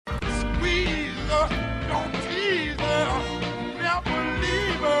don't tease her, never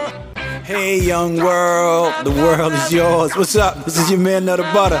leave her. Hey, young world, the world is yours. What's up? This is your man, Nutter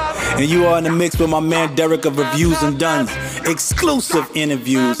Butter, and you are in the mix with my man, Derek of Reviews and Duns. Exclusive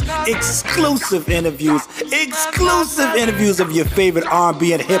interviews of your favorite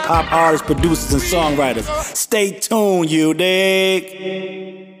R&B and hip-hop artists, producers, and songwriters. Stay tuned, you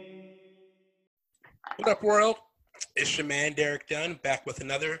dig? What up, world? It's your man, Derek Dunn, back with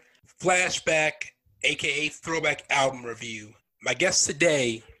another flashback, aka throwback album review. My guest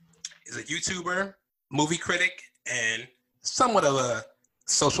today is a YouTuber, movie critic, and somewhat of a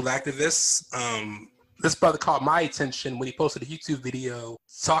social activist. This brother caught my attention when he posted a YouTube video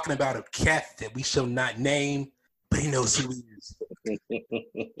talking about a cat that we shall not name, but he knows who he is.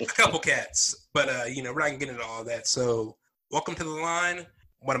 A couple cats, but we're not gonna get into all that. So, welcome to the line.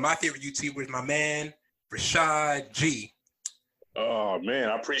 One of my favorite YouTubers, my man, Rashad G. Oh, man,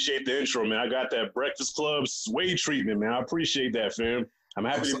 I appreciate the intro, man. I got that Breakfast Club sway treatment, man. I appreciate that, fam. I'm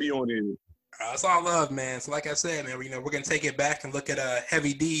happy to be on here. It's all love, man. So like I said, man, we're going to take it back and look at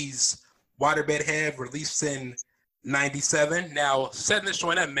Heavy D's Waterbed Head, released in 97. Now, setting this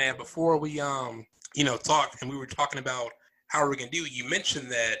joint up, man, before we, talked and we were talking about how we're going to do, you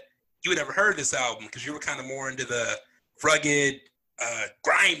mentioned that you had never heard this album because you were kind of more into the rugged,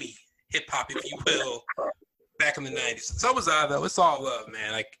 grimy hip-hop, if you will, back in the 90s. So was I, though. It's all love,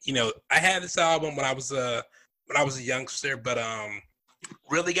 man. Like, I had this album when I was a youngster, but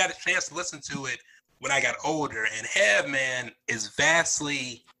really got a chance to listen to it when I got older. And Hev, man, is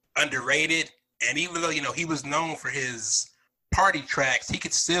vastly underrated. And even though, he was known for his party tracks, he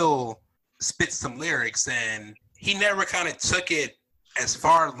could still spit some lyrics. And he never kind of took it as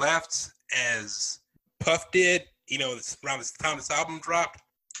far left as Puff did. Around the time this album dropped,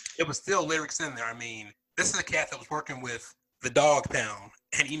 it was still lyrics in there. I mean, this is a cat that was working with the Dog Pound.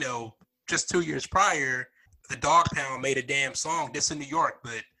 And, just 2 years prior, the Dog Pound made a damn song, this in New York,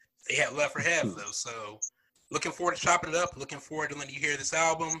 but they had left for Hev, though. So looking forward to chopping it up, looking forward to letting you hear this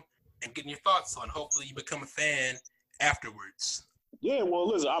album and getting your thoughts on. Hopefully you become a fan afterwards. Yeah, well,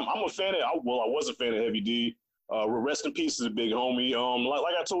 listen, I'm a fan I was a fan of Heavy D. Rest in peace is a big homie.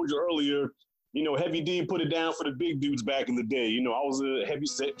 Like I told you earlier, Heavy D put it down for the big dudes back in the day. I was a heavy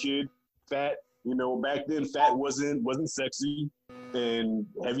set kid, fat. Back then fat wasn't sexy, and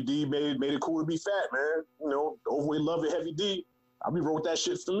Heavy D made it cool to be fat, man. Overweight love it, Heavy D. I'll be wrote that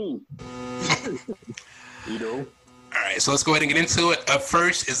shit for me. All right, so let's go ahead and get into it. Up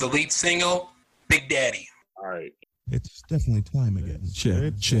first is the lead single, Big Daddy. All right. It's definitely time again.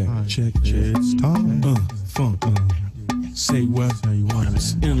 Check. It's time. Funk. Say what? How you want it?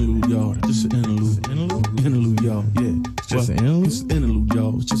 It's an interlude, y'all. Just an interlude. Interlude, y'all. Yeah. It's just an interlude? It's an interlude,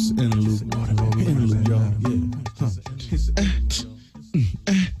 y'all. It's just an interlude. Interlude, y'all.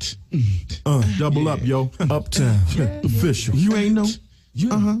 Yeah. Double up, yo. Uptown. Official. You ain't know? Yeah.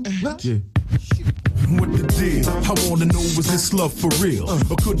 What the deal? I wanna know, is this love for real?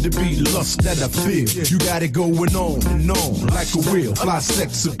 Or could it be lust that I feel? You got it going on and on like a wheel. Fly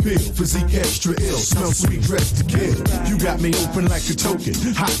sex appeal, physique extra ill. Smell sweet, dressed to kill. You got me open like a token,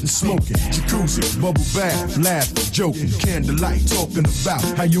 hot and smoking. Jacuzzi, bubble bath, laughing, joking. Candlelight, talking about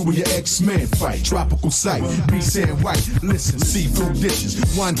how you and your ex-man fight. Tropical sight, be sand white. Listen, seafood dishes,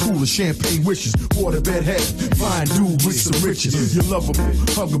 wine cooler, champagne wishes. Waterbed head, fine dude with some riches. You're lovable,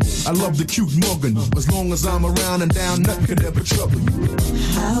 huggable. I love the cute mugging. As long as I'm around and down, nothing could ever trouble you.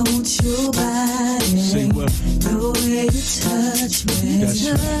 I want your body, the way you touch me.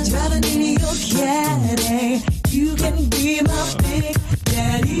 Driving in your caddy, you can be my big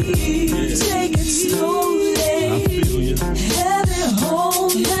daddy. Take it slowly, have it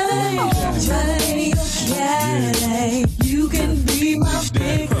home, driving in your caddy, you can be my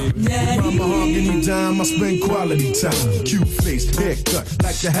big daddy. Mahogany dime, I spend quality time. Cute face, haircut,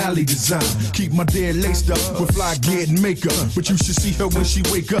 like the Halle design. Keep my dad laced up with fly gear and makeup. But you should see her when she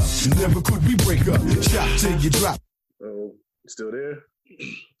wake up. Never could we break up. Shot till you drop. Oh, still there?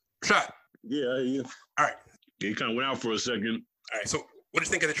 Shot. Yeah. All right. It kind of went out for a second. All right. So what do you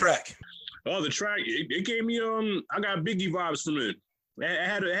think of the track? Oh, the track, it gave me, I got Biggie vibes from it.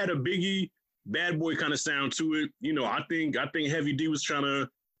 It had a Biggie bad boy kind of sound to it. I think Heavy D was trying to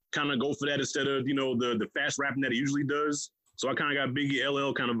kind of go for that instead of, the fast rapping that he usually does. So I kind of got Biggie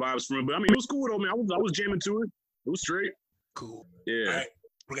LL kind of vibes from it. But I mean, it was cool though, man. I was jamming to it. It was straight. Cool. Yeah. All right.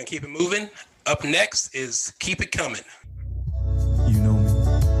 We're going to keep it moving. Up next is Keep It Coming. You know me.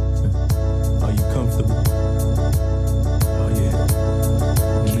 Are you comfortable? Oh, yeah.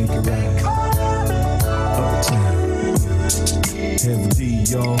 Make it right. Uptown. Heavy D,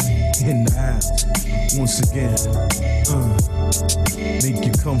 y'all. In the house. Once again. Make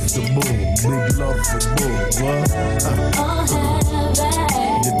you comfortable. comfortable. Big love for bull. What?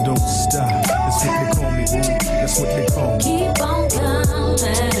 You don't stop. That's what they call me, boo. That's what they call me. Keep on coming.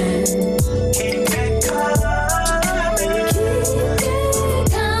 Keep it coming. Keep it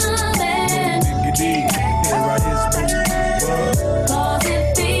coming. Diggity, here I is, boo. Cause it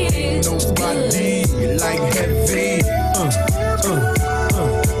feels Nobody like heavy.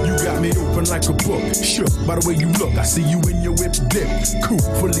 You got me open like a book. Shook by the way you look. I see you in your whip dip. Cool,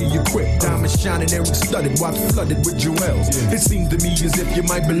 fully equipped. Diamonds shining and studded. Watch flooded with jewels. It seems to me as if you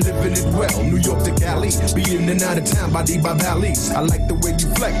might be living it well. New York to Cali. Be in and out of town by valleys. I like the way you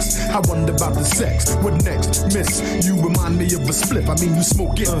flex. I wonder about the sex. What next? Miss, you remind me of a spliff. I mean, you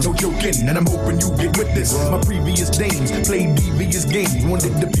smoking, no joking. And I'm hoping you get with this. My previous dames played devious games.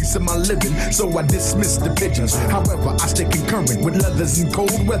 Wanted the piece of my living, so I dismissed the pigeons. However, I stay concurrent with leathers and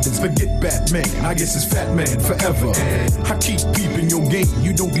cold weathers. Forget Batman, I guess it's Fat Man forever. I keep peeping your game,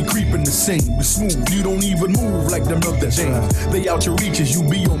 you don't be creeping the same. But smooth, you don't even move like them other things. They out your reaches, you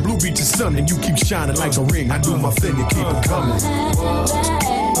be on Blue Beach's sun, and you keep shining like a ring. I do my thing and keep it coming.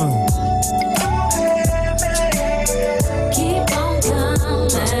 keep on coming.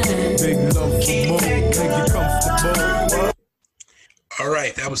 Big love for more, make you comfortable. All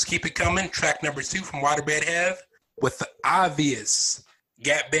right, that was Keep It Coming, track number 2 from Waterbed Hev with the obvious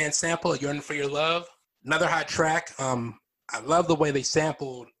Gap Band sample, Yearning for Your Love. Another hot track. I love the way they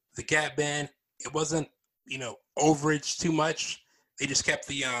sampled the Gap Band. It wasn't, overage too much. They just kept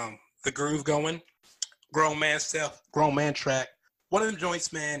the groove going. Grown man stuff, grown man track. One of them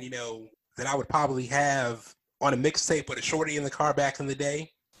joints, man, that I would probably have on a mixtape with a shorty in the car back in the day.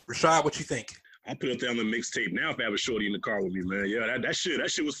 Rashad, what you think? I'll put it there on the mixtape now if I have a shorty in the car with me, man. Yeah, that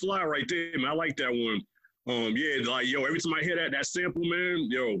shit was fly right there, man. I like that one. Every time I hear that sample, man,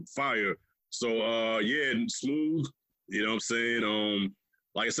 fire. So smooth. You know what I'm saying?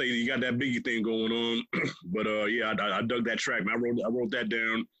 Like I say, you got that Biggie thing going on, but I dug that track, man. I wrote that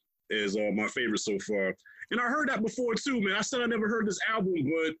down as my favorite so far. And I heard that before too, man. I said I never heard this album,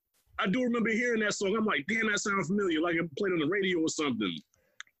 but I do remember hearing that song. I'm like, damn, that sounds familiar, like it played on the radio or something.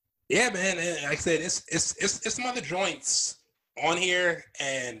 Yeah, man. And like I said, it's some other joints on here,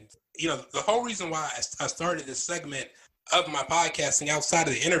 and the whole reason why I started this segment of my podcasting outside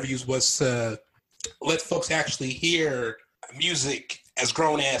of the interviews was to let folks actually hear music as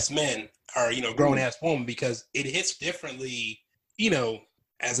grown-ass men or, grown-ass women, because it hits differently,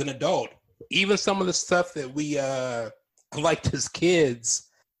 as an adult. Even some of the stuff that we liked as kids,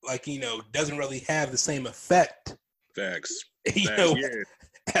 doesn't really have the same effect. Facts.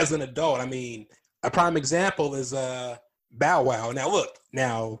 As an adult. I mean, a prime example is Bow Wow.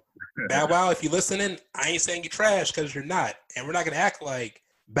 Now, Bow Wow, if you're listening, I ain't saying you're trash, because you're not. And we're not going to act like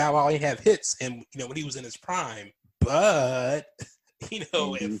Bow Wow ain't have hits and when he was in his prime. But,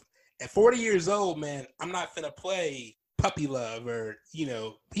 if at 40 years old, man, I'm not finna play Puppy Love or, he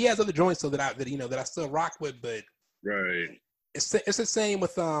has other joints that I still rock with, but right. It's the same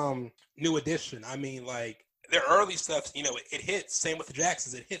with New Edition. I mean, like, their early stuff, it hits. Same with the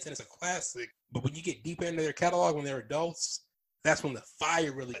Jacksons, it hits and it's a classic. But when you get deeper into their catalog, when they're adults, that's when the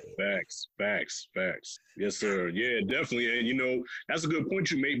fire really. Facts. Yes, sir. Yeah, definitely. And that's a good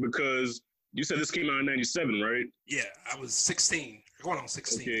point you make, because you said this came out in 97, right? Yeah, I was 16. Going on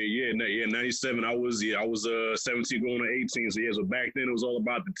 16. Okay, yeah, 97. I was 17 going on 18. So back then it was all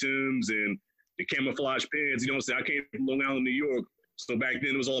about the Timbs and the camouflage pants. I came from Long Island, New York. So back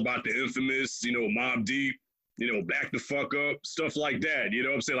then it was all about the infamous, Mobb Deep, back the fuck up, stuff like that.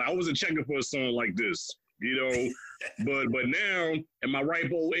 Like, I wasn't checking for a song like this, but now at my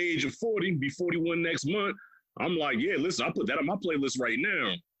ripe old age of 40, be 41 next month, I'm like, yeah, listen, I'll put that on my playlist right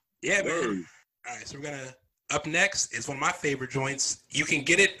now. Yeah, man. All right, so up next is one of my favorite joints. You Can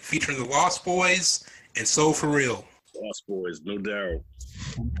Get It, featuring the Lost Boys and Soul For Real. Lost Boys, no doubt.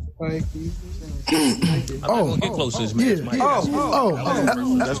 Get close to this man.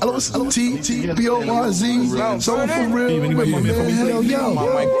 T-B-O-R-Z, Soul For Real, with my man, hell yo.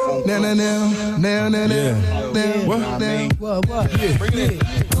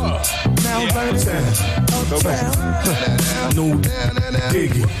 No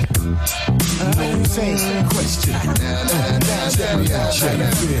digging. No question. Check me out.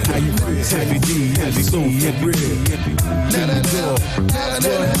 How you feel? Heavy D, heavy soul, heavy real.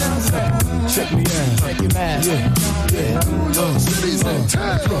 Check me out. Cities on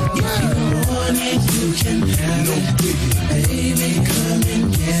time. If you want it, you can have it. Baby, come and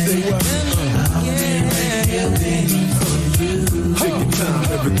get it. I'll be right here waiting for you. Take your time,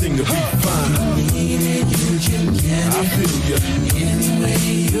 everything will be fine. You can get it. I feel you. Any way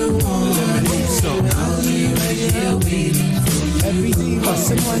you want. Let me know something. I'll be right here waiting for you. FBD,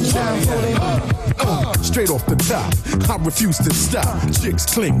 hustling one time for them. Straight off the top, I refuse to stop. Chicks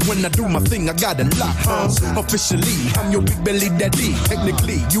cling when I do my thing, I got it locked. Officially, I'm your big belly daddy.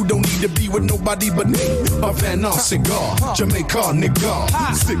 Technically, you don't need to be with nobody but me. A Van Ar cigar, Jamaica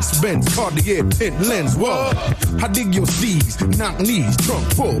nigga. 6 Benz, Cartier, tint lens, whoa. I dig your C's, knock knees,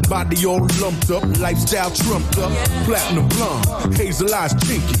 trunk full, body all lumped up, lifestyle trumped up. Platinum blonde, hazel eyes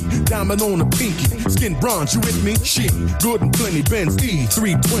chinky, diamond on a pinky, skin bronze, you with me? She good and plenty, Benz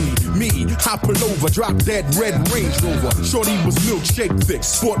E320. Me, hop pull over, drop that red Range Rover. Shorty was milkshake thick,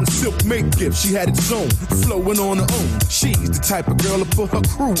 sporting silk make gift. She had its own, flowing on her own. She's the type of girl to put her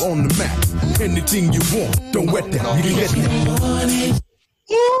crew on the map. Anything you want, don't wet that, you can get that.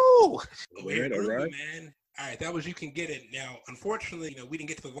 Woo! All right. Man. All right, that was You Can Get It. Now, unfortunately, we didn't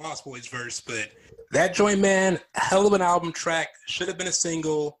get to the Lost Boys verse, but that joint, man, hell of an album track. Should have been a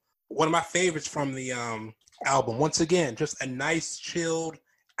single. One of my favorites from the album. Once again, just a nice, chilled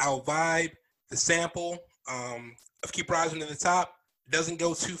out vibe. The sample of Keep Rising to the Top doesn't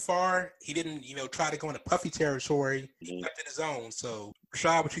go too far. He didn't, try to go into puffy territory. He kept it his own. So,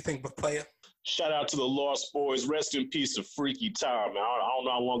 Rashad, what you think, Book Player? Shout out to the Lost Boys. Rest in peace to Freaky Time, man. I don't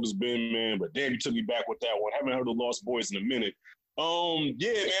know how long it's been, man, but damn, you took me back with that one. Haven't heard the Lost Boys in a minute.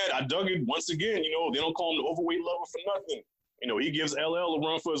 Yeah, man, I dug it once again. They don't call him the overweight lover for nothing. He gives LL a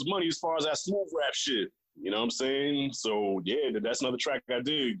run for his money as far as that smooth rap shit. You know what I'm saying? So, yeah, that's another track I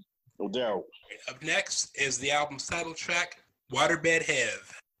dig, no doubt. Up next is the album's title track, Waterbed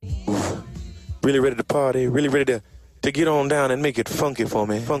Hev. Really ready to party, really ready to get on down and make it funky for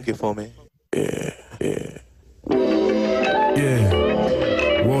me. Yeah.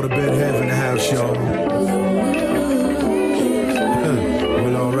 Waterbed Hev in the house, y'all.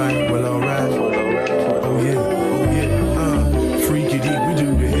 Well, alright. Oh yeah. Freaky deep, we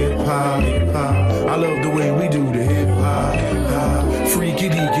do the hip hop. I love the way we do the hip hop. Freaky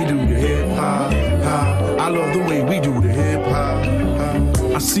deep, you do the hip hop. I love the way we do the hip hop.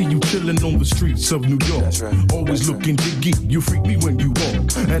 I see you chillin' on the streets of New York. Right. Always looking jiggy, you freak me when you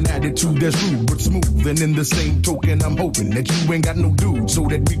walk. An attitude that's rude but smooth. And in the same token, I'm hoping that you ain't got no dude so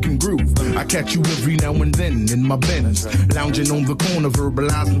that we can groove. I catch you every now and then in my Benz, lounging on the corner,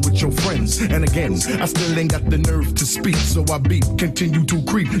 verbalizing with your friends. And again, I still ain't got the nerve to speak, so I beat, continue to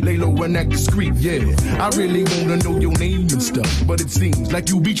creep, lay low and act discreet. Yeah, I really wanna know your name and stuff, but it seems like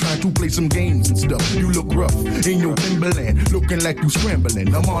you be trying to play some games and stuff. You look rough in your Timberland, looking like you scrambling.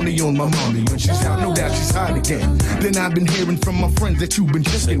 I'm on my mommy. When she's out, no doubt she's hot again. Then I've been hearing from my friends that you've been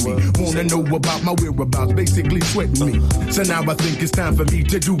checking me. Wanna know about my whereabouts, basically sweating me. So now I think it's time for me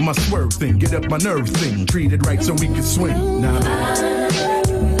to do my swerve thing. Get up my nerve thing. Treat it right so we can swing. Now,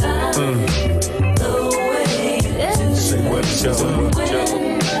 say what,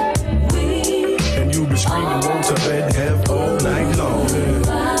 and you be screaming, won't to bed have all night long.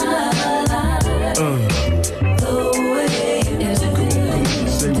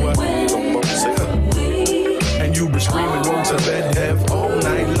 Screaming won't to bed have all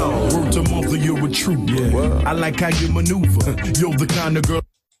night long. Word to mother, you're a troop. Yeah. I like how you maneuver. You're the kind of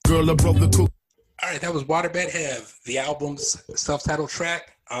girl a brother cook. All right, that was Waterbed Hev, the album's self-titled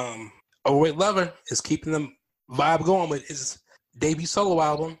track. Overweight Lover is keeping the vibe going with his debut solo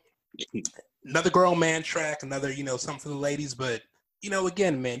album. Another grown man track, another, something for the ladies. But,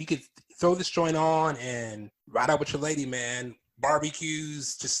 again, man, you could throw this joint on and ride out with your lady, man.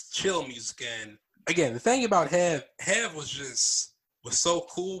 Barbecues, just chill music. And again, the thing about Hev was so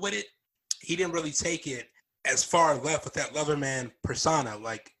cool with it. He didn't really take it as far left with that Loverman persona,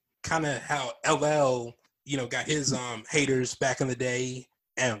 like kind of how LL, got his haters back in the day,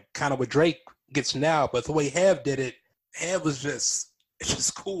 and kind of what Drake gets now. But the way Hev did it, Hev was it's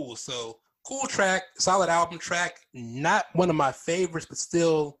just cool. So cool track, solid album track. Not one of my favorites, but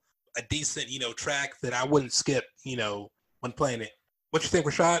still a decent, track that I wouldn't skip, when playing it. What you think,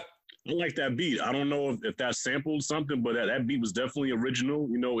 Rashad? I like that beat. I don't know if that sampled something, but that beat was definitely original.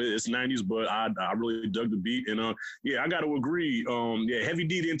 It's 90s, but I really dug the beat. And I got to agree. Heavy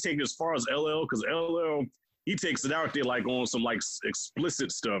D didn't take it as far as LL, because LL, he takes it out there like on some like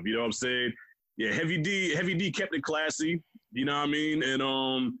explicit stuff. You know what I'm saying? Yeah, Heavy D kept it classy. You know what I mean? And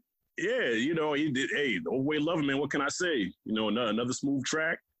he did. Hey, the Overweight Lover, man. What can I say? Another smooth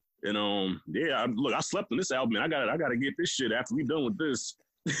track. And I slept on this album. Man. I gotta get this shit after we done with this.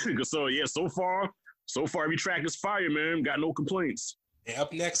 So far every track is fire, man. Got no complaints. And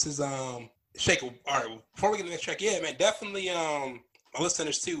up next is Shake. All right, before we get to the next track, yeah, man, definitely my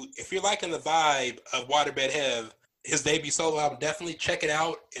listeners too. If you're liking the vibe of Waterbed Hev, his debut solo album, definitely check it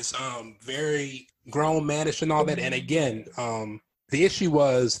out. It's very grown manish and all that. And again, the issue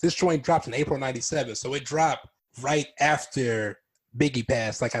was this joint dropped in April '97, so it dropped right after Biggie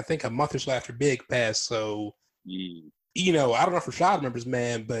passed. Like I think a month or so after Big passed. So you know, I don't know if Rashad remembers,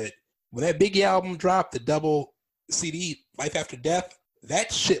 man, but when that Biggie album dropped, the double CD, Life After Death,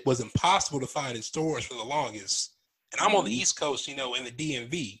 that shit was impossible to find in stores for the longest. And I'm on the East Coast, you know, in the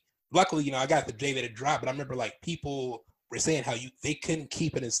DMV. Luckily, you know, I got the day that it dropped, but I remember like people were saying how they couldn't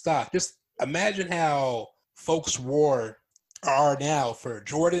keep it in stock. Just imagine how folks are now for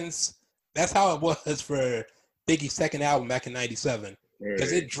Jordans. That's how it was for Biggie's second album back in '97,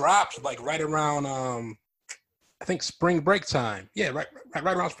 because it dropped like right around I think spring break time. Yeah, right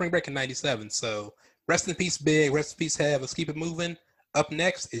around spring break in '97. So rest in peace, Big. Rest in peace, Hev. Let's keep it moving. Up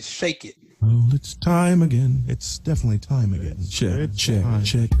next is Shake It. Well, it's time again. It's definitely time again. Check.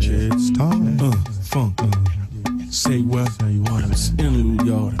 It's time. Funk. Say what? It's an interlude,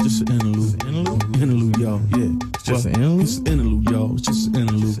 y'all. Just an interlude. Interlude, y'all. Yeah. Just an interlude? It's an interlude, y'all. It's just an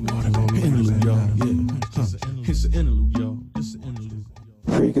interlude. Interlude, y'all. Yeah. It's an interlude, y'all. Just an interlude.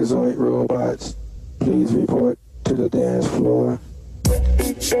 Freakazoid robots, please report to the dance floor.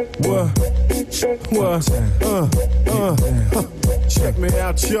 What? Check me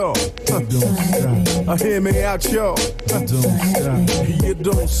out, y'all. Hear me out, y'all. You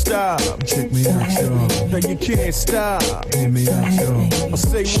don't stop. Check me out, y'all. Now you can't stop. Hear me out, y'all. I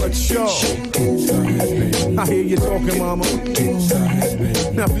say what, y'all. I hear you talking, mama.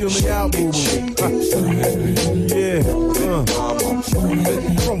 Now feel me out, boo-boo. Yeah.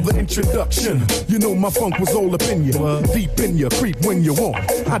 From the introduction, you know my funk was all up in you. Deep in you, creep when you want.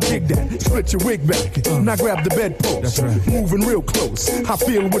 I dig that. Split your wig back. Now grab the bedpost. Right. Moving real close. I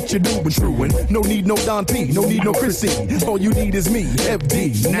feel what you're doing, true. And no need no Don P, no need no Chrissy. All you need is me,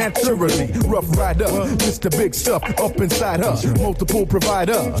 FD, naturally. Rough rider, Mr. Big Stuff up inside her. Multiple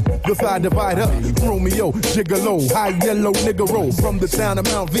provider, the thigh divider. Romeo, Gigolo, high yellow nigga roll from the town of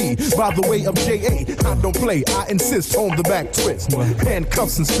Mount V. By the way of J.A., I don't play, I insist on the back twist.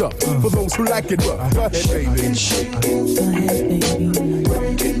 Handcuffs and stuff for those who like it rough. Go ahead, baby.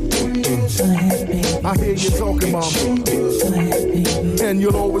 I hear you talking, mama. And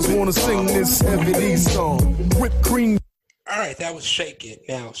you'll always want to sing this Heavy D song. Whipped cream. All right, that was Shake It.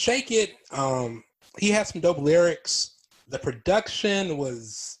 Now, Shake It, he had some dope lyrics. The production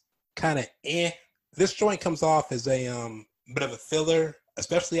was kind of eh. This joint comes off as a bit of a filler,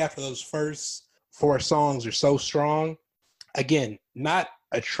 especially after those first 4 songs are so strong. Again, not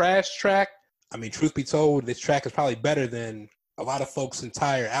a trash track. I mean, truth be told, this track is probably better than a lot of folks'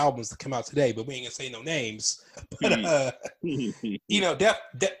 entire albums that come out today, but we ain't gonna say no names. But, you know,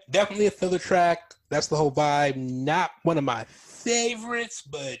 definitely a filler track. That's the whole vibe. Not one of my favorites,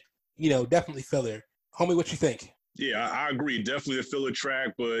 but, you know, definitely filler. Homie, what you think? Yeah, I agree. Definitely a filler track,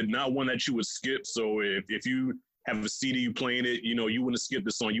 but not one that you would skip. So if you have a CD, you playing it, you know, you wouldn't skip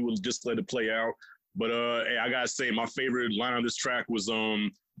the song. You would just let it play out. But hey, I gotta say, my favorite line on this track was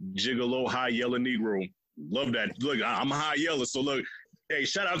Gigolo, High Yellow Negro. Love that. Look, I'm a high yellow, so look, hey,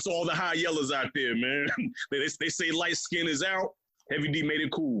 shout out to all the high yellows out there, man. they say light skin is out. Heavy D made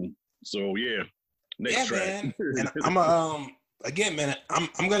it cool. So yeah, next track. Man. And I'm again, man, I'm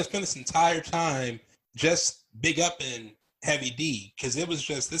gonna spend this entire time just big upping Heavy D, because it was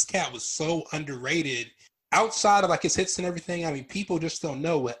just, this cat was so underrated outside of like his hits and everything. I mean, people just don't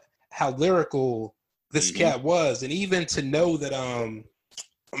know how lyrical this cat was, and even to know that I'm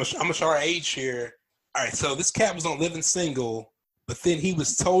gonna show our age here. All right, so this cat was on Living Single, but then he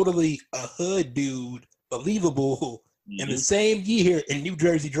was totally a hood dude, believable, in the same year in New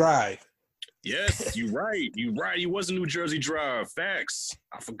Jersey Drive. Yes, you're right. You're right. He was in New Jersey Drive. Facts.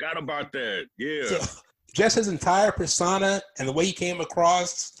 I forgot about that. Yeah. So, just his entire persona and the way he came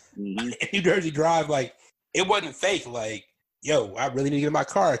across in New Jersey Drive, like, it wasn't fake. Like, yo, I really need to get in my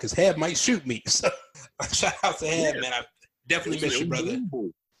car because Heb might shoot me. So, shout out to Heb, man. I definitely miss you, brother.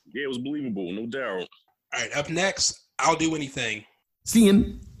 Yeah, it was believable, no doubt. All right, up next, I'll Do Anything.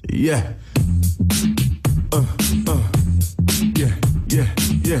 Seeing, yeah. Yeah. Yeah.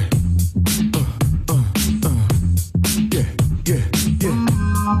 Yeah.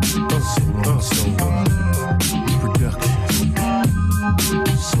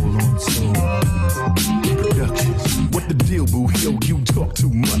 What the deal, boo? Yo, you talk too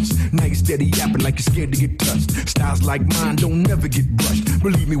much. Now you steady yapping like you're scared to get touched. Styles like mine don't never get brushed.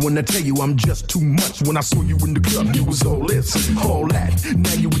 Believe me when I tell you I'm just too much. When I saw you in the club, you was all this, all that.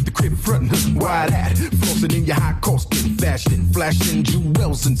 Now you with the crib front, why that? Flossing in your high cost in fashion, flashing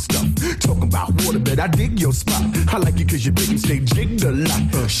jewels and stuff. Talking about waterbed, I dig your spot. I like you cause you're big and stay jigged a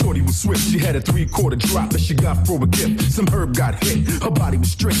lot. Shorty was swift, she had a 3/4 drop that she got for a gift. Some herb got hit, her body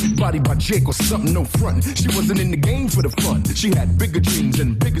was strict. Body by Jake or something, no front. She wasn't in the game for the fun. She had bigger dreams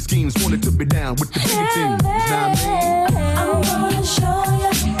and bigger schemes. Wanted to be down with the bigger teams. Now I'm gonna show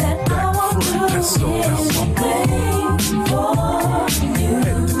you that I won't do anything for you.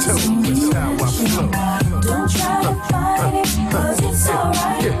 Head to toe, that's how I flow. Don't try to fight it, 'cause it's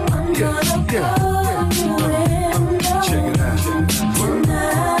alright. I'm gonna put you in the Check it out.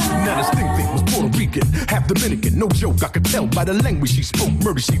 Now this thing was Puerto Rican, half Dominican, no joke. I could tell by the language she spoke.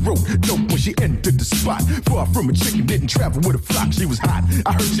 Murder she wrote, dope when she entered the spot. Far from a chicken, didn't travel with a flock. She was hot.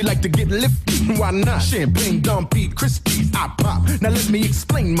 I heard she liked to get lifty. Why not? Champagne, Dom Pete, Christie's, I pop. Now let me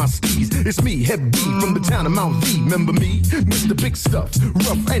explain my steez. It's me, Heavy D, from the town of Mount V. Remember me, Mr. Big Stuff,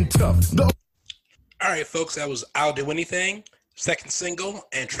 rough and tough. All right, folks, that was I'll Do Anything, second single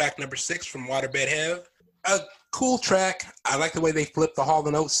and track number 6 from Waterbed Hev. A cool track. I like the way they flipped the Hall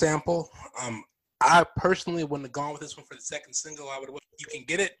 & Oates sample. I personally wouldn't have gone with this one for the second single. I would have. You can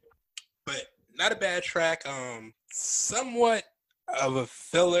get it, but not a bad track. Somewhat of a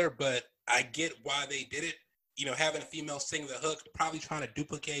filler, but I get why they did it. You know, having a female sing the hook, probably trying to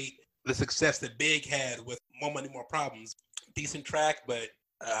duplicate the success that Big had with More Money, More Problems. Decent track, but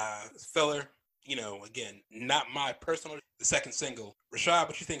filler. You know, again, not my personal. The second single. Rashad,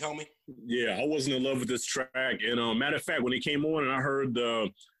 what you think, homie? Yeah, I wasn't in love with this track. And matter of fact, when it came on and I heard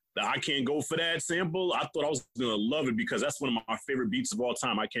the I Can't Go For That sample, I thought I was going to love it because that's one of my favorite beats of all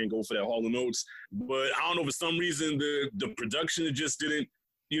time. I Can't Go For That, Hall & Oates. But I don't know, for some reason, the production just didn't,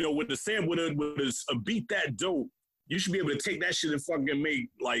 you know, with the sample, with a beat that dope, you should be able to take that shit and fucking make,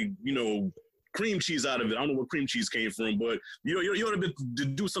 like, you know, cream cheese out of it. I don't know where cream cheese came from, but you ought to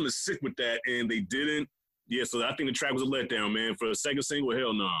do something sick with that, and they didn't. Yeah, so I think the track was a letdown, man. For the second single,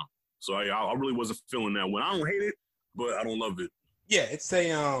 hell no. Nah. So I really wasn't feeling that one. I don't hate it, but I don't love it. Yeah, it's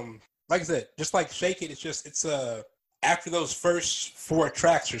a like I said, just like Shake It, it's after those first 4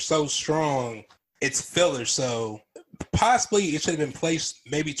 tracks are so strong, it's filler. So possibly it should have been placed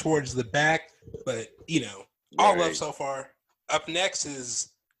maybe towards the back, but you know, all love so far. Up next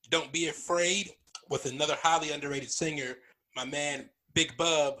is Don't Be Afraid with another highly underrated singer, my man Big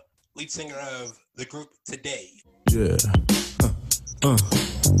Bub, lead singer of the group Today. Yeah.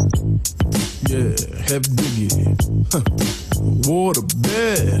 Yeah, Heavy Diggy.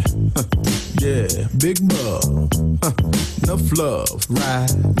 Waterbed. Yeah, Big Bub. Enough love.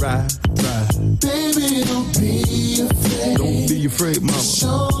 Ride. Baby, don't be afraid. Don't be afraid, mama.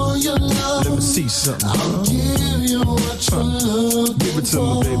 Show your love. Let me see something. I'll give you what you're looking Give it to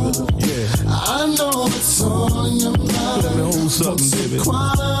me, baby. Yeah. I know it's on your mind. Let me hold something, baby.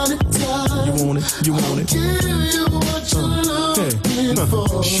 Quality time. You want it? You want it? Give you what you're looking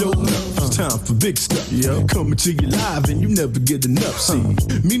for. Show enough. It's time for big stuff. Yeah. Coming to you live and you never get enough. See,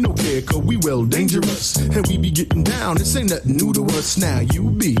 me no care, cause we well dangerous. And we be getting down. This ain't nothing new to us. Now you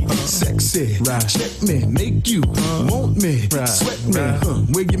be sexy. Right. Check me, make you want me. Right. Sweat me.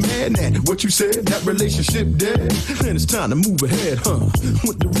 Where you mad at? What you said? That relationship dead. Then it's time to move ahead,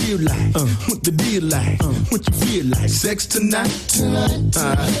 What the real life? What the deal like? What you feel like? Sex tonight?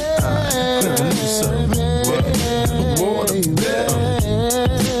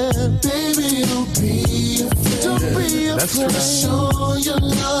 Baby, don't be afraid. Don't be afraid. Show your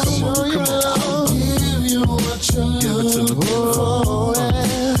love. I'll give you what you're looking for.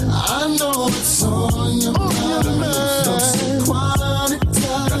 I know it's on your mind. Quality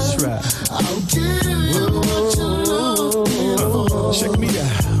time. That's right. I'll give you what you're looking for. Check me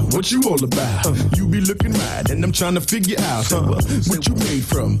out. What you all about? You be looking right, and I'm trying to figure out what you made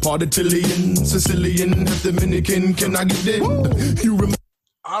from. Part Italian, Sicilian, Dominican. Can I get it? You remember?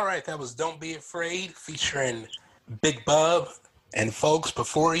 All right, that was Don't Be Afraid featuring Big Bub. And folks,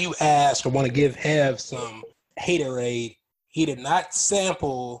 before you ask, I want to give Hev some haterade. He did not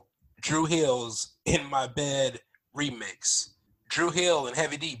sample Dru Hill's In My Bed remix. Dru Hill and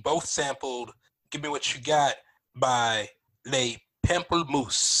Heavy D both sampled Give Me What You Got by Les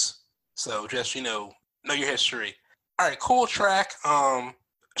Pamplemousse. So just, know your history. All right, cool track.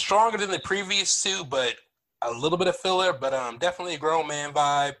 Stronger than the previous 2, but a little bit of filler, but definitely a grown man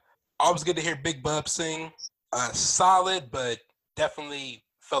vibe. Always good to hear Big Bub sing. Solid, but definitely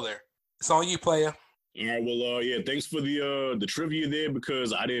filler. It's on you, player. All right, well, yeah, thanks for the trivia there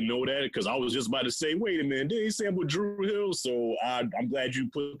because I didn't know that because I was just about to say, wait a minute, did he sample Dru Hill? So I'm glad you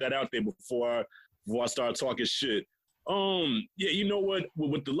put that out there before I start talking shit. Yeah, you know what?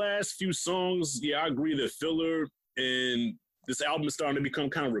 With the last few songs, yeah, I agree that filler and this album is starting to become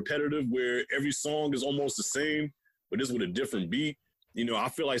kind of repetitive where every song is almost the same, but just with a different beat. I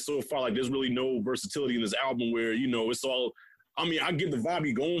feel like so far, like there's really no versatility in this album where, it's all, I get the vibe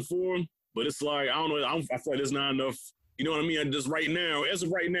you're going for, but it's like, I don't know, I feel like there's not enough, you know what I mean? Just right now, as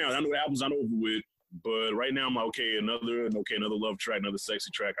of right now, I know the album's not over with, But right now I'm like, okay, another love track, another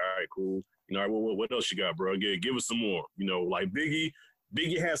sexy track. All right, cool. You know, all right, what else you got, bro? Give us some more. You know, like Biggie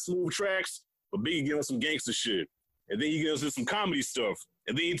has smooth tracks, but Biggie give us some gangster shit. And then he gives us some comedy stuff.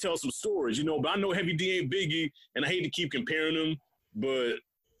 And then he tells some stories, you know. But I know Heavy D ain't Biggie, and I hate to keep comparing them, but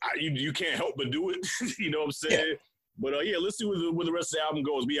you can't help but do it. You know what I'm saying? Yeah. But yeah, let's see where the rest of the album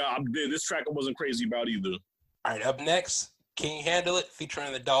goes. But yeah, this track I wasn't crazy about either. All right, up next, Can You Handle It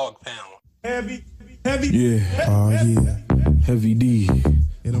featuring the Dog Pound. Heavy. Yeah, yeah. Heavy D,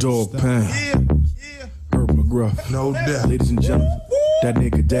 Dog Pound. Herb McGruff. No doubt. Ladies and gentlemen, that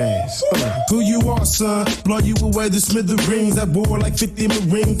nigga Daz. Who you are, son? Blow you away the smithereens. I bore like 50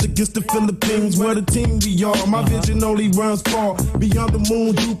 Marines against the Philippines. Where the team we are. My vision only runs far. Beyond the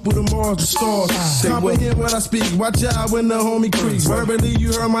moon, Jupiter, Mars, the stars. Comprehend what I speak. Watch out when the homie creeps. Verbally,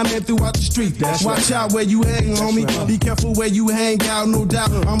 you heard my name throughout the street. Watch out where you hang, homie. Be careful where you hang out, no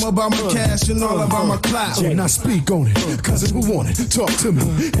doubt. I'm about my cash and all about my clout. Now speak on it. Cousin, who want it? Talk to me.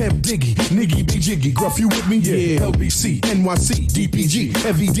 Have Diggy, Niggy, Big Jiggy. Gruff, you with me? Yeah. LBC, NYC, DPG.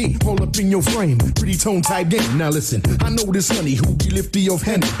 Heavy D, hold up in your frame. Pretty tone type game. Now listen, I know this honey who be lifty of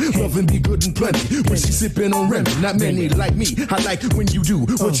Henny. Love and be good and plenty. When she sipping on Remy, not many like me. I like when you do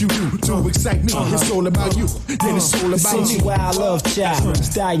what you do to excite me. It's all about you, then it's all about me. Wild love child,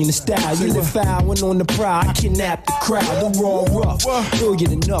 stallion the style. You live foul when on the prowl. I kidnap the crowd, the raw rough.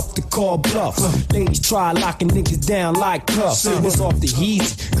 Brilliant enough to call bluff. Ladies try locking niggas down like cuffs. It's off the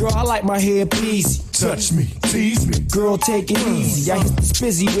easy. Girl, I like my hair peasy. Touch me, tease me. Girl, take it easy. I hit the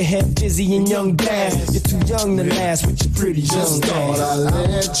spizzy with Head Dizzy and Young Daz. You're too young to last with your pretty young dad. Thought I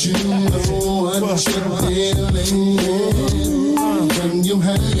let you know what you're feeling. Can you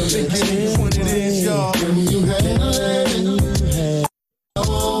handle it? Can you handle it?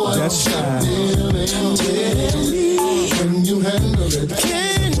 Oh, that's right. Can you handle it?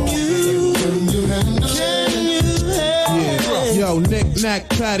 Can you handle it? Yo, knick-knack,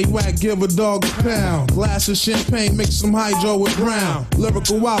 paddywhack, give a dog a pound. Glass of champagne, mix some hydro with brown.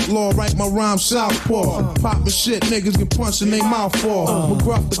 Lyrical outlaw, write my rhyme southpaw. Poppin' shit, niggas get punched in they mouth off.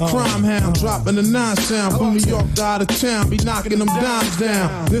 McGruff the crime hound, dropping the 9 sound. From New York to out of town, be knocking them dimes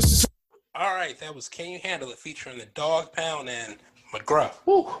down. This is... All right, that was Can You Handle It featuring the Dog Pound and McGruff.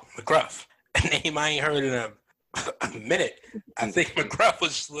 Woo, McGruff. A name I ain't heard in a minute. I think McGruff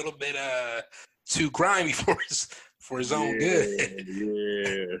was a little bit too grimy for his own good.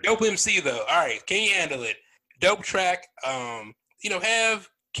 Yeah. Dope MC though. All right, Can You Handle It? Dope track. Have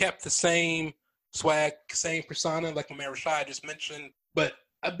kept the same swag, same persona, like my man Rashad just mentioned, but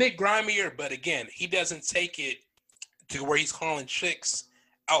a bit grimier. But again, he doesn't take it to where he's calling chicks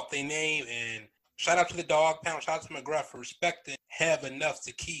out their name. And shout out to the Dog Pound, shout out to McGruff for respecting Heb enough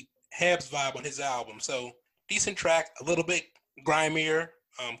to keep Heb's vibe on his album. So decent track, a little bit grimier,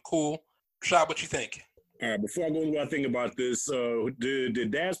 cool. Rashad, what you think? All right, before I go into what I think about this,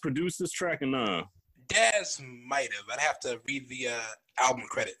 did Daz produce this track or not? Daz might have. I'd have to read the album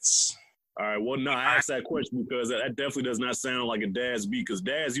credits. All right, well, no, I asked that question because that definitely does not sound like a Daz beat, because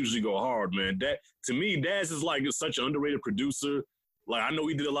Daz usually go hard, man. To me, Daz is like such an underrated producer. Like, I know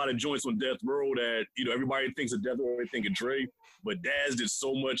he did a lot of joints on Death Row that, everybody thinks of Death Row, they think of Dre, but Daz did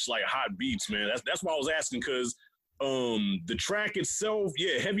so much, like, hot beats, man. That's why I was asking, because the track itself,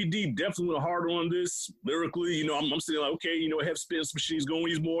 yeah, Heavy D definitely went hard on this lyrically. I'm saying like, okay, Hev spitting some shit,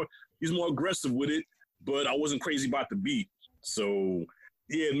 he's more aggressive with it, but I wasn't crazy about the beat. So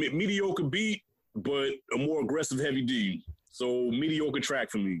yeah, mediocre beat, but a more aggressive Heavy D. So mediocre track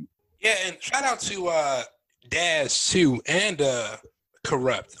for me. Yeah, and shout out to Daz too, and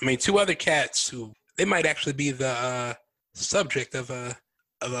Corrupt. I mean, two other cats who they might actually be the subject of this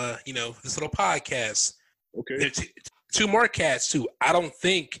little podcast. Okay. There's two more cats who I don't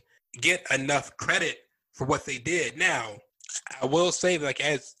think get enough credit for what they did. Now, I will say, like,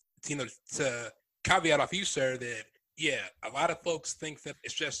 as to caveat off you, sir, that yeah, a lot of folks think that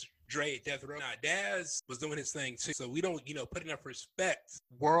it's just Dre at Death Row. Now, Daz was doing his thing too, so we don't, put enough respect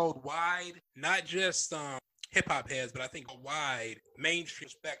worldwide, not just hip hop heads, but I think wide mainstream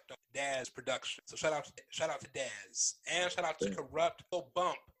respect on Daz production. So shout out to Daz, and shout out to Corrupt.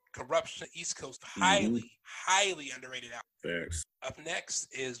 Bump. Corruption East Coast, highly underrated album. Thanks. Up next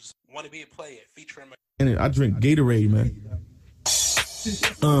is Wanna Be a Player featuring I drink Gatorade, man.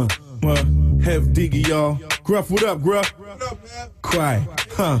 Hev Diggy, y'all. Gruff, what up, Gruff? What up, man? Quiet,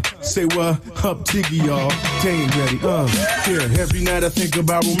 say what up, Tiggy, y'all. They ain't ready, yeah, every night I think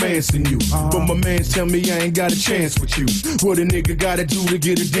about romancing you. But my mans tell me I ain't got a chance with you. What a nigga gotta do to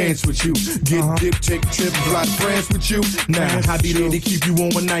get a dance with you? Get dip, take a trip, fly to France with you? Nah, I be there to keep you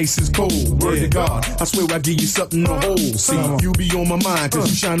on when nice is cold. Word to God, I swear I give you something to hold. See, you be on my mind, cause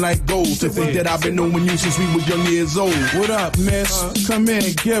you shine like gold. To think that I've been knowing you since we were young years old. What up, miss? Come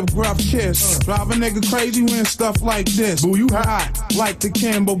in, give Gruff kiss. Drive a nigga crazy when stuff like this. Boo, you hot like the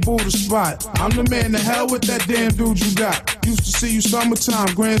Campbell Buddha spot. I'm the man, to hell with that damn dude you got. Used to see you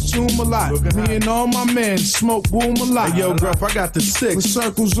summertime, Grand Zoom a lot. Me and all my men smoke boom a lot. Hey, yo, Gruff, I got the 6 with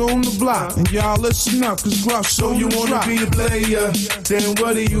circles on the block. And y'all listen up, cause Gruff so you wanna drop. be a player, then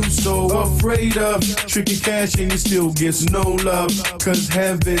what are you so afraid of? Tricking cash and you still gets no love, cause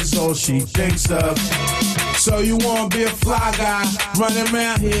heaven's all she thinks of. So you wanna be a fly guy, running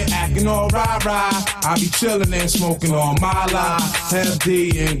around here acting all rah-rah. I be chillin' and smoking all my life.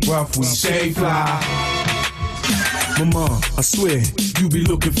 FD and Gruff, we stay fly. Mama, I swear, you be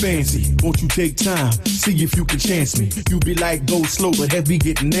looking fancy. Won't you take time, see if you can chance me? You be like, go slow, but heavy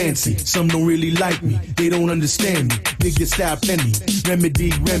getting Nancy. Some don't really like me, they don't understand me. Dig your style penny,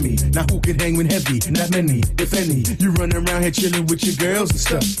 remedy Remy. Now who can hang with heavy? Not many, if any. You run around here chilling with your girls and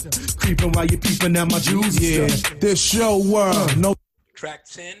stuff, creeping while you're peeping at my jewels and stuff. This your world, no. Track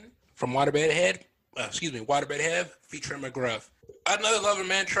 10 from Waterbed Hev, featuring McGruff. Another Lover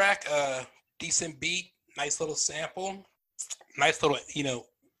Man track, decent beat. Nice little sample, nice little,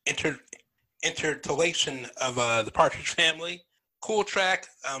 interpolation of the Partridge Family. Cool track,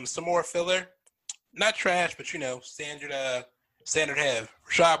 some more filler. Not trash, but standard Hev.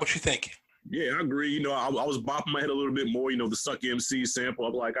 Rashad, what you think? Yeah, I agree. I was bopping my head a little bit more. The Suck MC sample.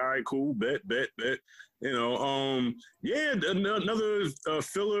 I'm like, all right, cool, bet. Yeah, another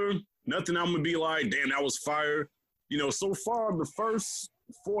filler. Nothing I'm gonna be like, damn, that was fire. So far the first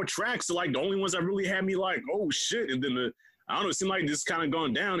 4 tracks are like the only ones that really had me like, oh shit, and then I don't know, it seemed like this kind of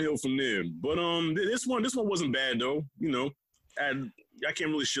gone downhill from there. But this one wasn't bad though. I can't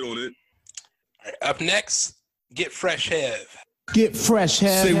really shit on it. All right, up next, Get Fresh Hev. Get fresh,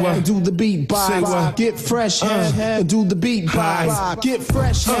 Hev, say what? And do the beat box. Say what? Get fresh, Hev, and do the beat box. Get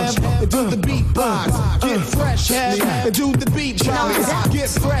fresh, Hev, and do the beat box. Get fresh, Hev, and do the beat box. Get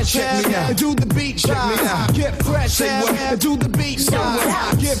fresh, Hev, and do the beat box. Get fresh, Hev, and do the beat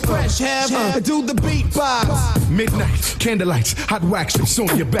box. Get fresh, Hev, and do the beat box. Midnight, candlelights, hot wax strips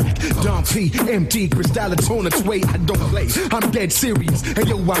on your back. Dom P, MT, Cristallis on its way. I don't play, I'm dead serious. Hey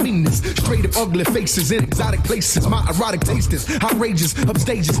yo, I mean this. Straight up ugly faces in exotic places. My erotic taste is outrageous,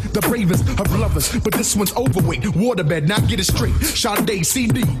 upstages, the bravest of lovers. But this one's overweight, waterbed, now get it straight. Sade,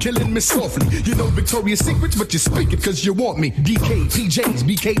 CD, killing me softly. You know Victoria's Secrets, but you speak it cause you want me. DK, PJs,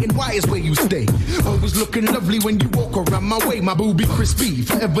 BK, and Y is where you stay. Always looking lovely when you walk around my way. My booby crispy,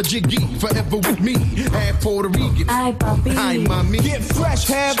 forever jiggy, forever with me. Half Puerto Rican. Hi, puppy. Hi, mommy. Get fresh,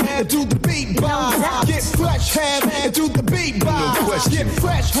 Hev, and do the beat box. Get fresh, Hev, and do the beat box. No question. Get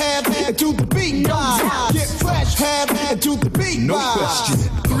fresh, Hev, and do the beat box. Get fresh, Hev, and do the beat No box. question.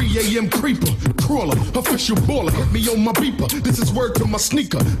 3 a.m. creeper, crawler, official baller. Hit me on my beeper. This is word to my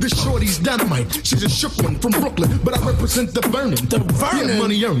sneaker. This shorty's dynamite. She's a shook one from Brooklyn, but I represent the burning. The burning. Yeah,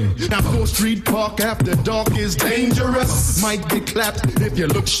 money earning. Now 4th Street Park after dark is dangerous. Might get clapped if you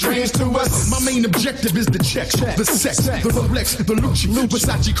look strange to us. My main objective is the check, the sex, the Rolex, the Lucci,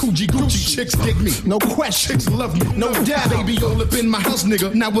 Versace, Coogee, Gucci. Chicks dig me. No question. Chicks love me. No doubt. Baby all up in my house,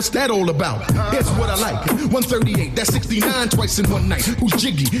 nigga. Now what's that all about? Here's what I like. 138, that's 69 twice in one night. Who's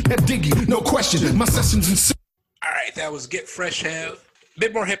jiggy? That diggy. No question. My sessions in. All right, that was Get Fresh Hev. A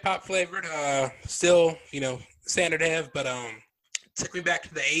bit more hip hop flavored. Still, standard Hev, but took me back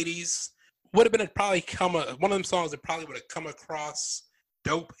to the 80s. Would have been one of them songs that probably would have come across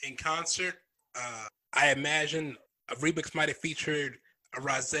dope in concert. I imagine a remix might have featured a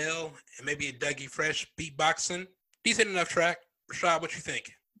Rozelle and maybe a Dougie Fresh beatboxing. Decent enough track. Rashad, what you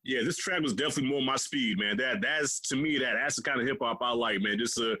think? Yeah, this track was definitely more my speed, man. That's to me that's the kind of hip hop I like, man.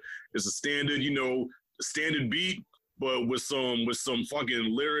 It's a standard, standard beat, but with some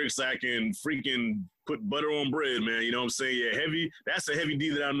fucking lyrics that can freaking put butter on bread, man. You know what I'm saying? Yeah, heavy. That's a Heavy D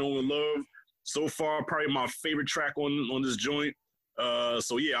that I know and love. So far, probably my favorite track on this joint.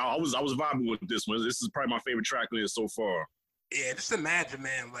 So yeah, I was vibing with this one. This is probably my favorite track on it so far. Yeah, just imagine,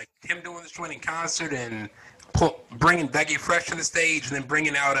 man, like him doing this joint in concert and bringing Dougie Fresh to the stage and then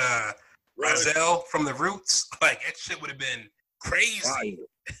bringing out Rozelle from the Roots. Like, that shit would have been crazy.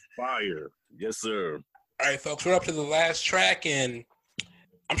 Fire. Yes, sir. All right, folks, we're up to the last track, and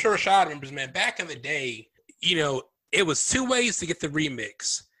I'm sure Rashad remembers, man, back in the day, it was 2 ways to get the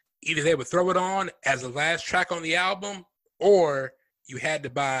remix. either they would throw it on as the last track on the album, or you had to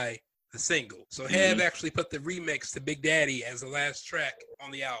buy the single. So Hev actually put the remix to Big Daddy as the last track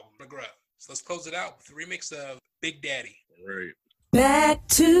on the album, McGruff. So let's close it out with the remix of Big Daddy. Right. Back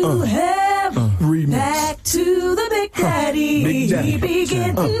to heaven, back to the Big Daddy. Big Daddy. He be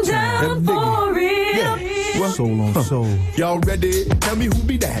getting down for real. Soul on soul. Y'all ready? Tell me who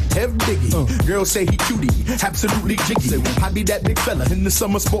be that? Hev Diggy. Girls say he cutie, absolutely jiggy. I be that big fella in the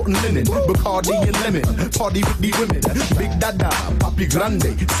summer sporting linen. Bacardi and lemon, party with the women. Big Dada, Papi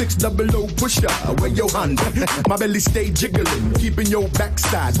Grande, 600 pusher, where your Honda? My belly stay jiggling, keeping your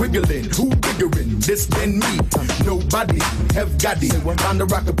backside wiggling. Who biggerin'? This than me? Nobody. Hev got it. On the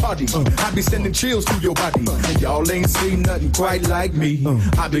rocket party, I be sending chills to your body. Y'all ain't seen nothing quite like me.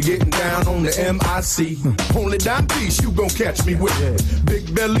 I be getting down on the MIC. Only dime piece you gon' catch me with.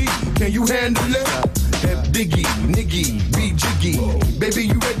 Big belly, can you handle it? F Diggy, Niggy, be jiggy. Baby,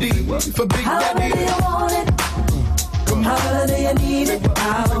 you ready for Big Daddy? How do you want it? How do you need it?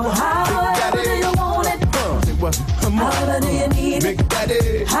 How do you want it? How do you need it? Big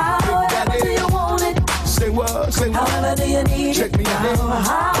Daddy, how do you want it? Say what? Say what? How do you need it? Check me out.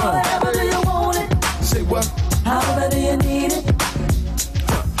 How do you want it? Say what? How do you need it?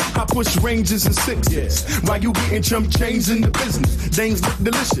 I push ranges and sixes. While you getting chump change in the business. Dames look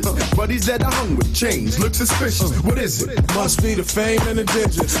delicious. Buddies that are hung with chains look suspicious. What is it? Must be the fame and the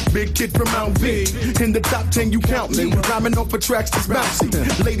digits. Big kid from Mount V. In the top 10 you count me. Rhyming off for tracks that's bouncy.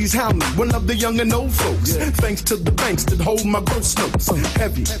 Ladies hound me. One of the young and old folks. Thanks to the banks that hold my gross notes.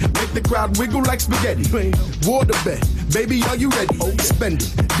 Heavy. Make the crowd wiggle like spaghetti. Water bet. Baby, are you ready? Spend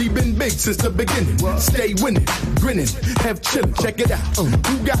it. Deep been big since the beginning. Stay winning. Grinning. Have chillin'. Check it out.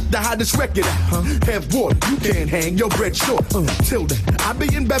 Who got the hottest record out? Have water, you can't hang your bread short. Till then, I be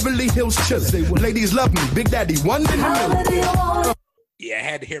in Beverly Hills chillin'. Ladies love me, Big Daddy, one in a million. Yeah, I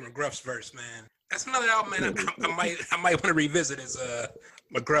had to hear McGruff's verse, man. That's another album, man. I might want to revisit as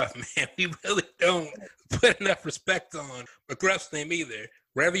McGruff, man. We really don't put enough respect on McGruff's name either.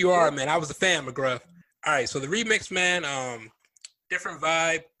 Wherever you are, man, I was a fan, McGruff. All right, so the remix, man, different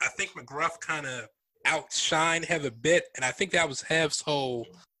vibe. I think McGruff kind of outshined Hev a bit, and I think that was Hev's whole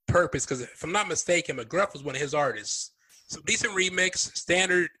purpose, because if I'm not mistaken, McGruff was one of his artists. So decent remix,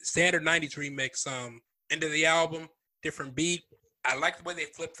 standard 90s remix into the album, different beat. I like the way they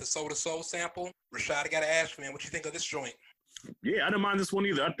flipped the Soul to Soul sample. Rashad, I gotta ask you, man, what you think of this joint? Yeah, I didn't mind this one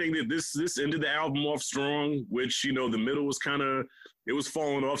either. I think that this ended the album off strong, which, you know, the middle was kind of, it was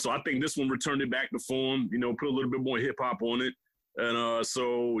falling off. So I think this one returned it back to form, you know, put a little bit more hip hop on it. And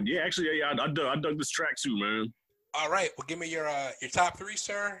so, yeah, actually, yeah, I dug this track too, man. All right, well, give me your top three,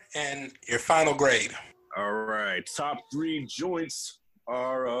 sir, and your final grade. All right, top three joints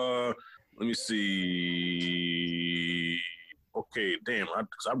are, let me see. Okay, damn, I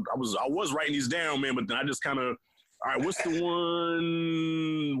was writing these down, man, but then I just kind of, all right, what's the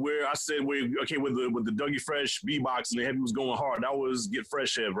one where I said, with the Dougie Fresh beatbox and the Heavy was going hard? That was Get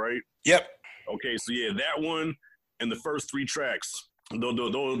Fresh Hev, right? Yep. Okay, so yeah, that one and the first three tracks,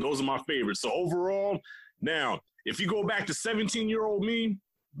 those are my favorites. So overall, now, if you go back to 17-year-old me,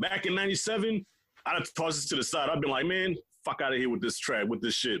 back in 97, I'd have tossed this to the side. I'd been like, man, fuck out of here with this track, with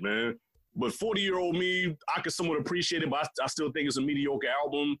this shit, man. But 40-year-old me, I could somewhat appreciate it, but I still think it's a mediocre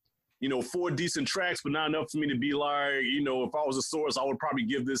album. You know, 4 decent tracks, but not enough for me to be like, you know, if I was a source, I would probably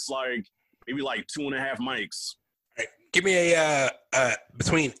give this like, maybe like 2.5 mics. All right, give me a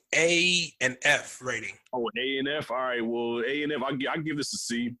between A and F rating. Oh, A and F? All right, well, A and F, I'll give this a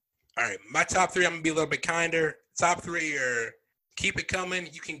C. All right, my top three, I'm going to be a little bit kinder. Top three are Keep It Coming,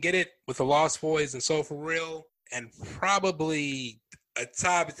 You Can Get It with the Lost Boys and Soul For Real, and probably a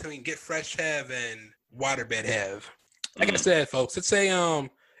tie between Get Fresh Hev and Waterbed Hev. Like I said, folks, it's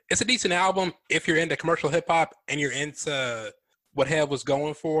a decent album if you're into commercial hip hop and you're into what Hev was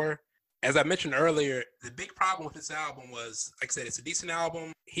going for. As I mentioned earlier, the big problem with this album was, like I said, it's a decent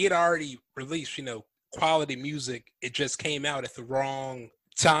album. He had already released, you know, quality music. It just came out at the wrong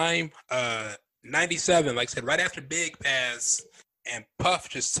time. 97, like I said, right after Big passed, and Puff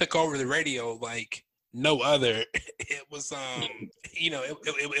just took over the radio like no other. It was, you know,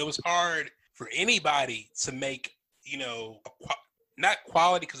 it was hard for anybody to make, you know, not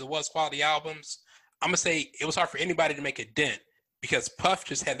quality, because it was quality albums. I'm going to say it was hard for anybody to make a dent, because Puff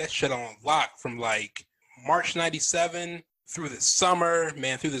just had that shit on lock from like March 97 through the summer,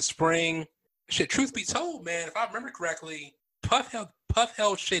 man, through the spring. Shit, truth be told, man, if I remember correctly, Puff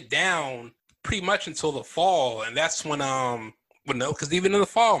held shit down pretty much until the fall, and that's when well, no, because even in the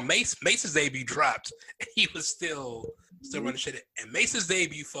fall, Mace's debut dropped, and he was still running shit. And Mace's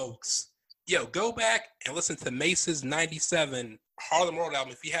debut, folks, yo, go back and listen to Mace's 97 Harlem World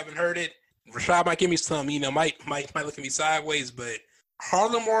album. If you haven't heard it, Rashad might give me some, might look at me sideways, but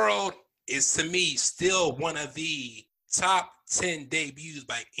Harlem World is to me still one of the top 10 debuts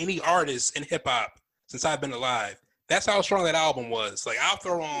by any artist in hip hop since I've been alive. That's how strong that album was. Like, I'll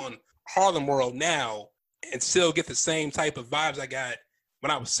throw on Harlem World now and still get the same type of vibes I got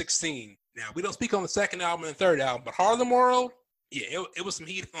when I was 16. Now, we don't speak on the second album and the third album, but Harlem World, yeah, it was some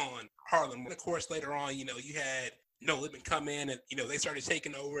heat on Harlem. And of course, later on, you had No Limit come in, and they started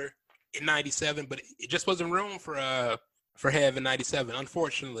taking over in '97, but it just wasn't room for Hev in '97,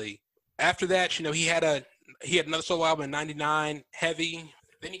 unfortunately. After that, he had another solo album in '99, Heavy.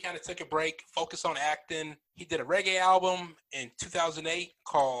 Then he kind of took a break, focused on acting. He did a reggae album in 2008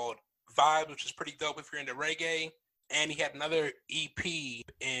 called Vibes, which is pretty dope if you're into reggae. And he had another EP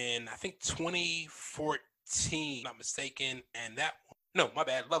in, I think, 2014, not mistaken. And my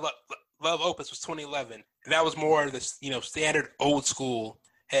bad. Love Opus was 2011. And that was more of this, standard old school.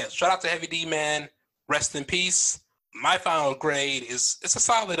 Hey, shout out to Heavy D, man. Rest in peace. My final grade is, it's a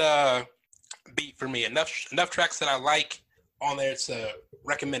solid beat for me. Enough tracks that I like on there to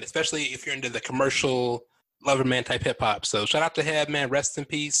recommend, especially if you're into the commercial Loverman type hip hop. So shout out to Hev, man. Rest in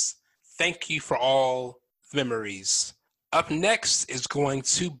peace. Thank you for all memories. Up next is going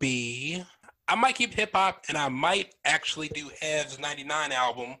to be, I might keep hip hop and I might actually do Hev's '99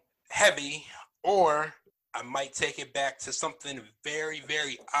 album, Heavy, or I might take it back to something very,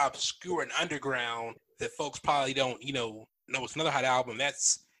 very obscure and underground that folks probably don't, know it's another hot album.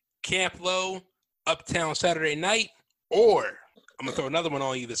 That's Camp Lo, Uptown Saturday Night, or I'm going to throw another one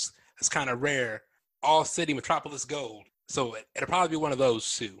on you that's kind of rare, All City Metropolis Gold. So it'll probably be one of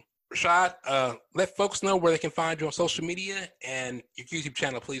those two. Rashad, let folks know where they can find you on social media and your YouTube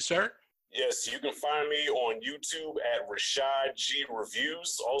channel, please, sir. Yes, you can find me on YouTube at Rashad G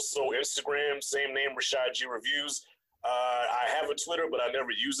Reviews. Also Instagram, same name, Rashad G Reviews. I have a Twitter, but I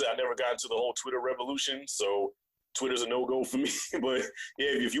never use it. I never got into the whole Twitter revolution, so Twitter's a no-go for me. But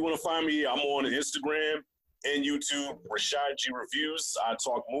yeah, if you want to find me, I'm on Instagram and YouTube, Rashad G Reviews. I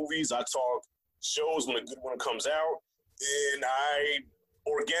talk movies, I talk shows when a good one comes out, and I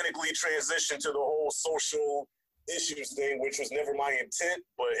organically transition to the whole social issues thing, which was never my intent,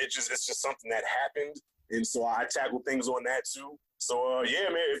 but it's just something that happened, and so I tackle things on that too. So yeah,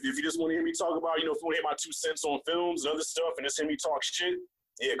 man, if you just want to hear me talk about, if you want to hear my 2 cents on films and other stuff, and just hear me talk shit,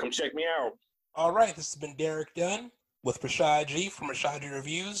 yeah, come check me out. All right, this has been Derek Dunn with Rashad G from Rashad G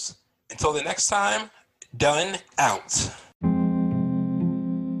Reviews. Until the next time, Dunn out.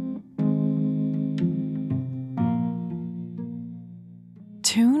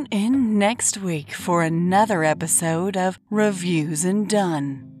 Tune in next week for another episode of Reviews and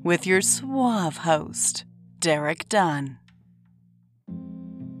Dunn with your suave host, Derek Dunn.